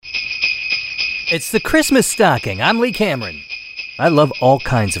It's the Christmas Stocking. I'm Lee Cameron. I love all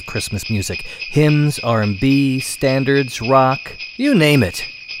kinds of Christmas music. Hymns, R&B, standards, rock, you name it.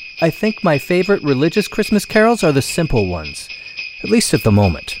 I think my favorite religious Christmas carols are the simple ones. At least at the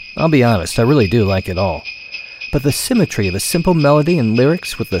moment. I'll be honest, I really do like it all. But the symmetry of a simple melody and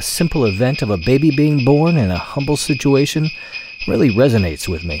lyrics with the simple event of a baby being born in a humble situation really resonates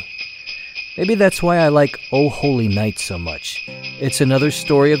with me. Maybe that's why I like O Holy Night so much. It's another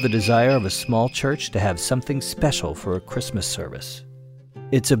story of the desire of a small church to have something special for a Christmas service.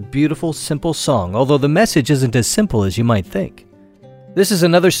 It's a beautiful, simple song, although the message isn't as simple as you might think. This is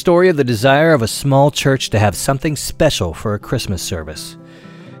another story of the desire of a small church to have something special for a Christmas service.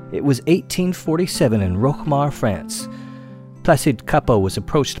 It was 1847 in Roquemar, France. Placide Cappeau was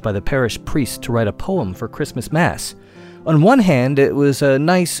approached by the parish priest to write a poem for Christmas Mass. On one hand, it was a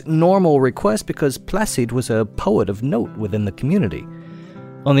nice, normal request because Placide was a poet of note within the community.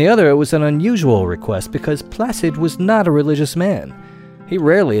 On the other, it was an unusual request because Placide was not a religious man. He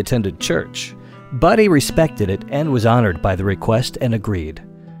rarely attended church, but he respected it and was honored by the request and agreed.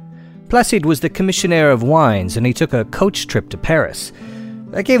 Placide was the commissionaire of wines, and he took a coach trip to Paris.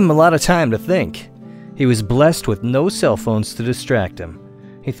 That gave him a lot of time to think. He was blessed with no cell phones to distract him.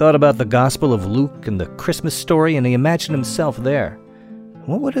 He thought about the Gospel of Luke and the Christmas story, and he imagined himself there.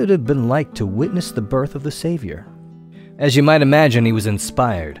 What would it have been like to witness the birth of the Savior? As you might imagine, he was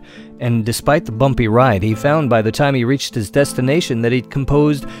inspired, and despite the bumpy ride, he found by the time he reached his destination that he'd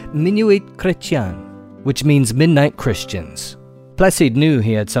composed Minuit Chrétien, which means Midnight Christians. Placide knew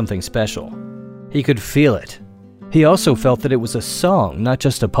he had something special. He could feel it. He also felt that it was a song, not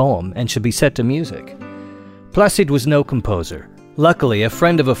just a poem, and should be set to music. Placide was no composer. Luckily, a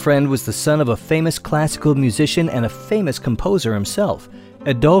friend of a friend was the son of a famous classical musician and a famous composer himself,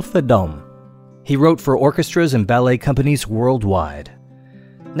 Adolphe Adam. He wrote for orchestras and ballet companies worldwide.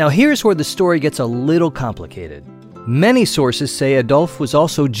 Now here's where the story gets a little complicated. Many sources say Adolphe was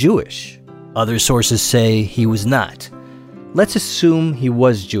also Jewish. Other sources say he was not. Let's assume he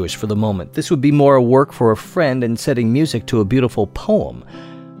was Jewish for the moment. This would be more a work for a friend and setting music to a beautiful poem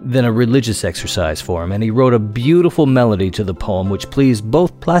than a religious exercise for him, and he wrote a beautiful melody to the poem which pleased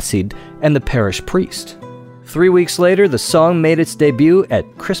both Placide and the parish priest. 3 weeks later, the song made its debut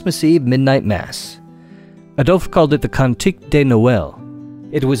at Christmas Eve Midnight Mass. Adolphe called it the Cantique de Noël.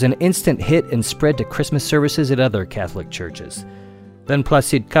 It was an instant hit and spread to Christmas services at other Catholic churches. Then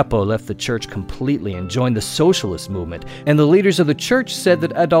Placide Cappeau left the church completely and joined the socialist movement, and the leaders of the church said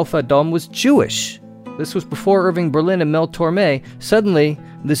that Adolphe Adam was Jewish. This was before Irving Berlin and Mel Torme. Suddenly,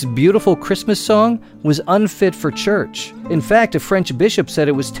 this beautiful Christmas song was unfit for church. In fact, a French bishop said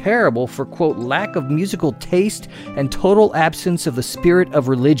it was terrible for, quote, lack of musical taste and total absence of the spirit of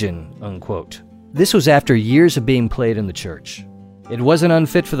religion, unquote. This was after years of being played in the church. It wasn't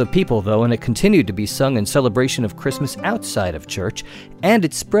unfit for the people, though, and it continued to be sung in celebration of Christmas outside of church, and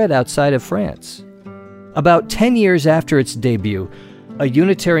it spread outside of France. About 10 years after its debut, a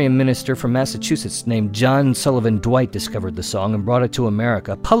Unitarian minister from Massachusetts named John Sullivan Dwight discovered the song and brought it to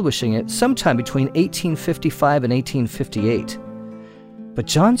America, publishing it sometime between 1855 and 1858. But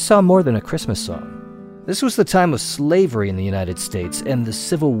John saw more than a Christmas song. This was the time of slavery in the United States, and the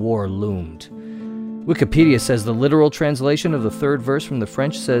Civil War loomed. Wikipedia says the literal translation of the third verse from the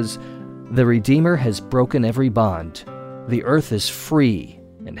French says, "The Redeemer has broken every bond. The earth is free,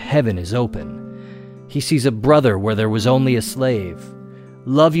 and heaven is open. He sees a brother where there was only a slave.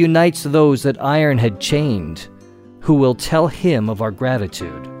 Love unites those that iron had chained, who will tell him of our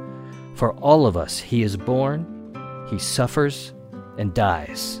gratitude. For all of us he is born, he suffers, and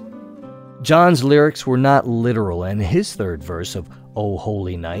dies." John's lyrics were not literal, and his third verse of O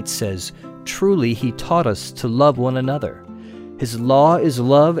Holy Night says, "Truly he taught us to love one another. His law is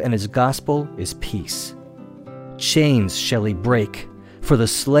love, and his gospel is peace. Chains shall he break, for the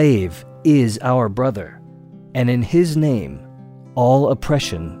slave is our brother, and in his name all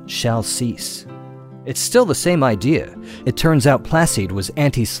oppression shall cease." It's still the same idea. It turns out Placide was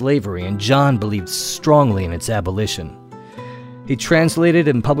anti-slavery, and John believed strongly in its abolition. He translated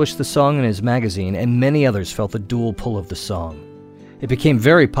and published the song in his magazine, and many others felt the dual pull of the song. It became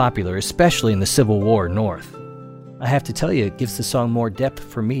very popular, especially in the Civil War North. I have to tell you, it gives the song more depth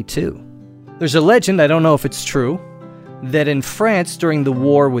for me, too. There's a legend, I don't know if it's true, that in France during the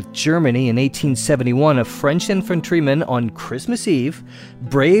war with Germany in 1871, a French infantryman on Christmas Eve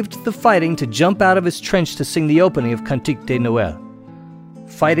braved the fighting to jump out of his trench to sing the opening of Cantique de Noël.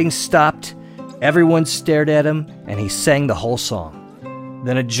 Fighting stopped, everyone stared at him, and he sang the whole song.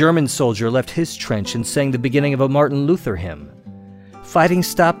 Then a German soldier left his trench and sang the beginning of a Martin Luther hymn. Fighting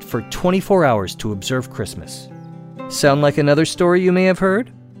stopped for 24 hours to observe Christmas. Sound like another story you may have heard?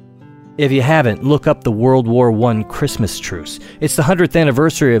 If you haven't, look up the World War I Christmas truce. It's the 100th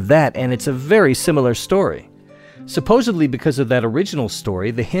anniversary of that, and it's a very similar story. Supposedly because of that original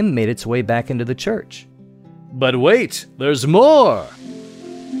story, the hymn made its way back into the church. But wait, there's more!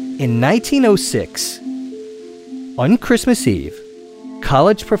 In 1906, on Christmas Eve,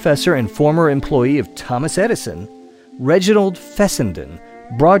 college professor and former employee of Thomas Edison, Reginald Fessenden,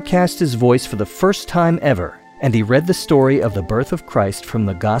 broadcast his voice for the first time ever, and he read the story of the birth of Christ from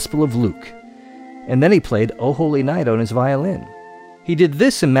the Gospel of Luke. And then he played O Holy Night on his violin. He did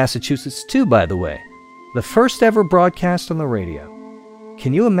this in Massachusetts too, by the way. The first ever broadcast on the radio.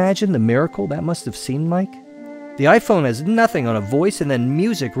 Can you imagine the miracle that must have seemed like? The iPhone has nothing on a voice and then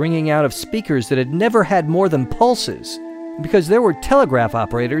music ringing out of speakers that had never had more than pulses, because there were telegraph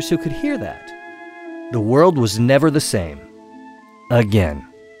operators who could hear that. The world was never the same. Again.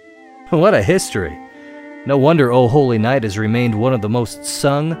 What a history. No wonder O Holy Night has remained one of the most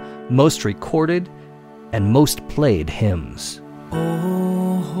sung, most recorded, and most played hymns.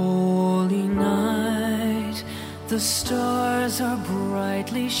 O holy night, the stars are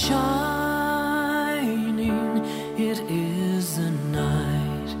brightly shining. It is the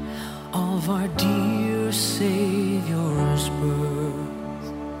night of our dear Savior's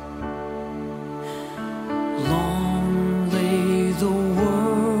birth. Long lay the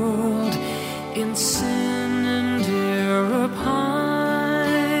world in sin and error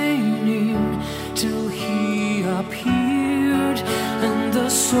pining, till he appeared and the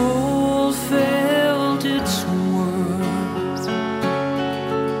soul felt its worth.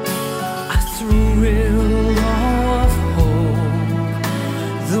 A thrill of hope,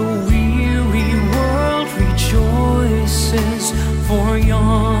 the weary world rejoices, for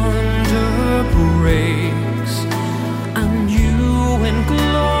yonder breaks a new and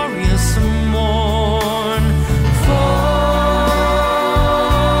glorious morn. Fall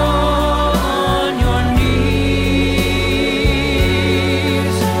on your knees,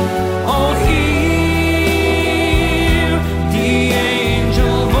 oh hear the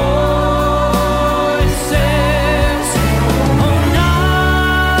angel voices, oh night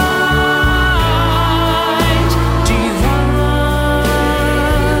divine,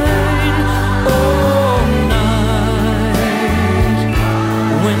 oh night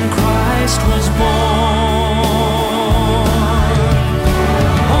when Christ was born,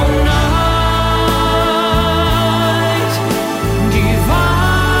 oh night divine,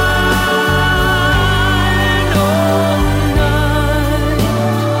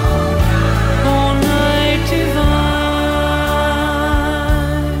 oh night divine,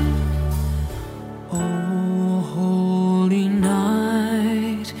 oh holy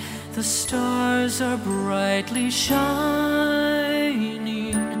night, the stars are brightly shining.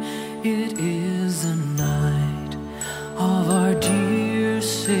 It is the night of our dear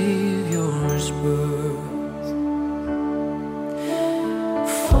Savior's birth.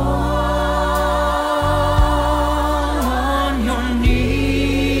 Fall on your knees,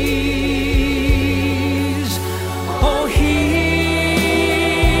 oh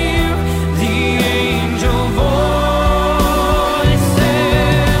hear the angel voices,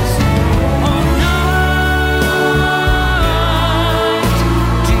 oh night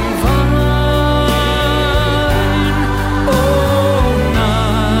divine, oh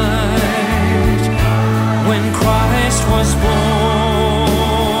night when Christ was born,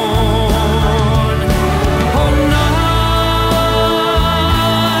 oh night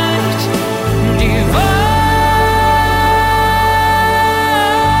divine,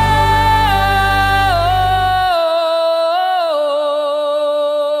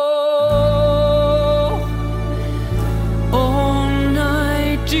 oh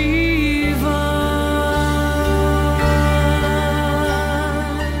night divine.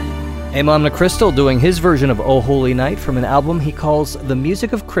 Amon McChrystal doing his version of O Holy Night from an album he calls The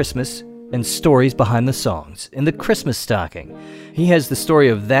Music of Christmas and Stories Behind the Songs in the Christmas Stocking. He has the story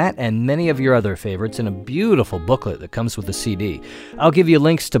of that and many of your other favorites in a beautiful booklet that comes with the CD. I'll give you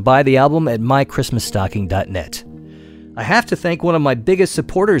links to buy the album at mychristmasstocking.net. I have to thank one of my biggest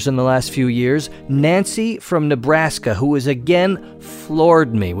supporters in the last few years, Nancy from Nebraska, who has again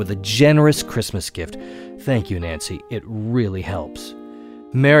floored me with a generous Christmas gift. Thank you, Nancy. It really helps.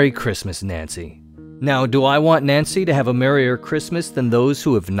 Merry Christmas, Nancy. Now, do I want Nancy to have a merrier Christmas than those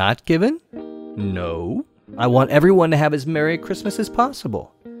who have not given? No. I want everyone to have as merry a Christmas as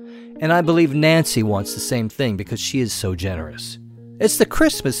possible. And I believe Nancy wants the same thing because she is so generous. It's the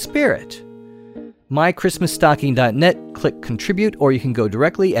Christmas spirit. mychristmasstocking.net, click contribute, or you can go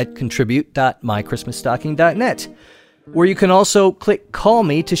directly at contribute.mychristmasstocking.net. Where you can also click Call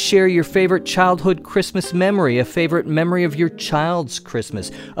Me to share your favorite childhood Christmas memory, a favorite memory of your child's Christmas,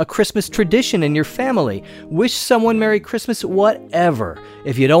 a Christmas tradition in your family, wish someone Merry Christmas, whatever.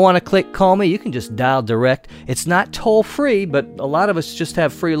 If you don't want to click Call Me, you can just dial direct. It's not toll-free, but a lot of us just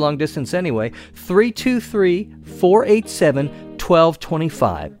have free long distance anyway.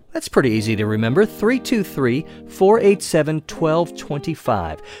 323-487-1225. That's pretty easy to remember,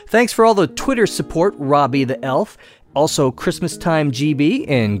 323-487-1225. Thanks for all the Twitter support, Robbie the Elf. Also, Christmas Time GB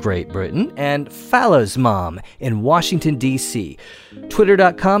in Great Britain, and Fallah's Mom in Washington, D.C.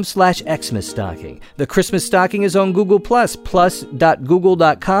 Twitter.com/Xmasstocking. The Christmas Stocking is on Google+,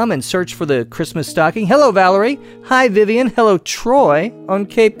 plus.google.com, and search for the Christmas Stocking. Hello, Valerie. Hi, Vivian. Hello, Troy on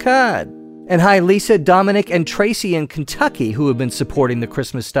Cape Cod. And hi, Lisa, Dominic, and Tracy in Kentucky, who have been supporting the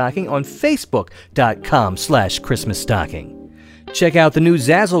Christmas Stocking on Facebook.com/Christmas Stocking. Check out the new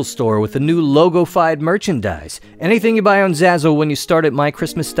Zazzle store with the new logo-fied merchandise. Anything you buy on Zazzle when you start at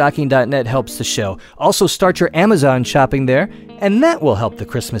mychristmasstocking.net helps the show. Also, start your Amazon shopping there, and that will help the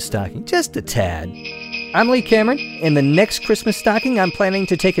Christmas Stocking just a tad. I'm Lee Cameron. In the next Christmas Stocking, I'm planning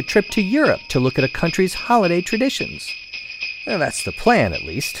to take a trip to Europe to look at a country's holiday traditions. Well, that's the plan, at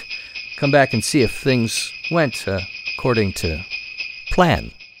least. Come back and see if things went according to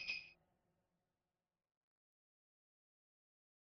plan.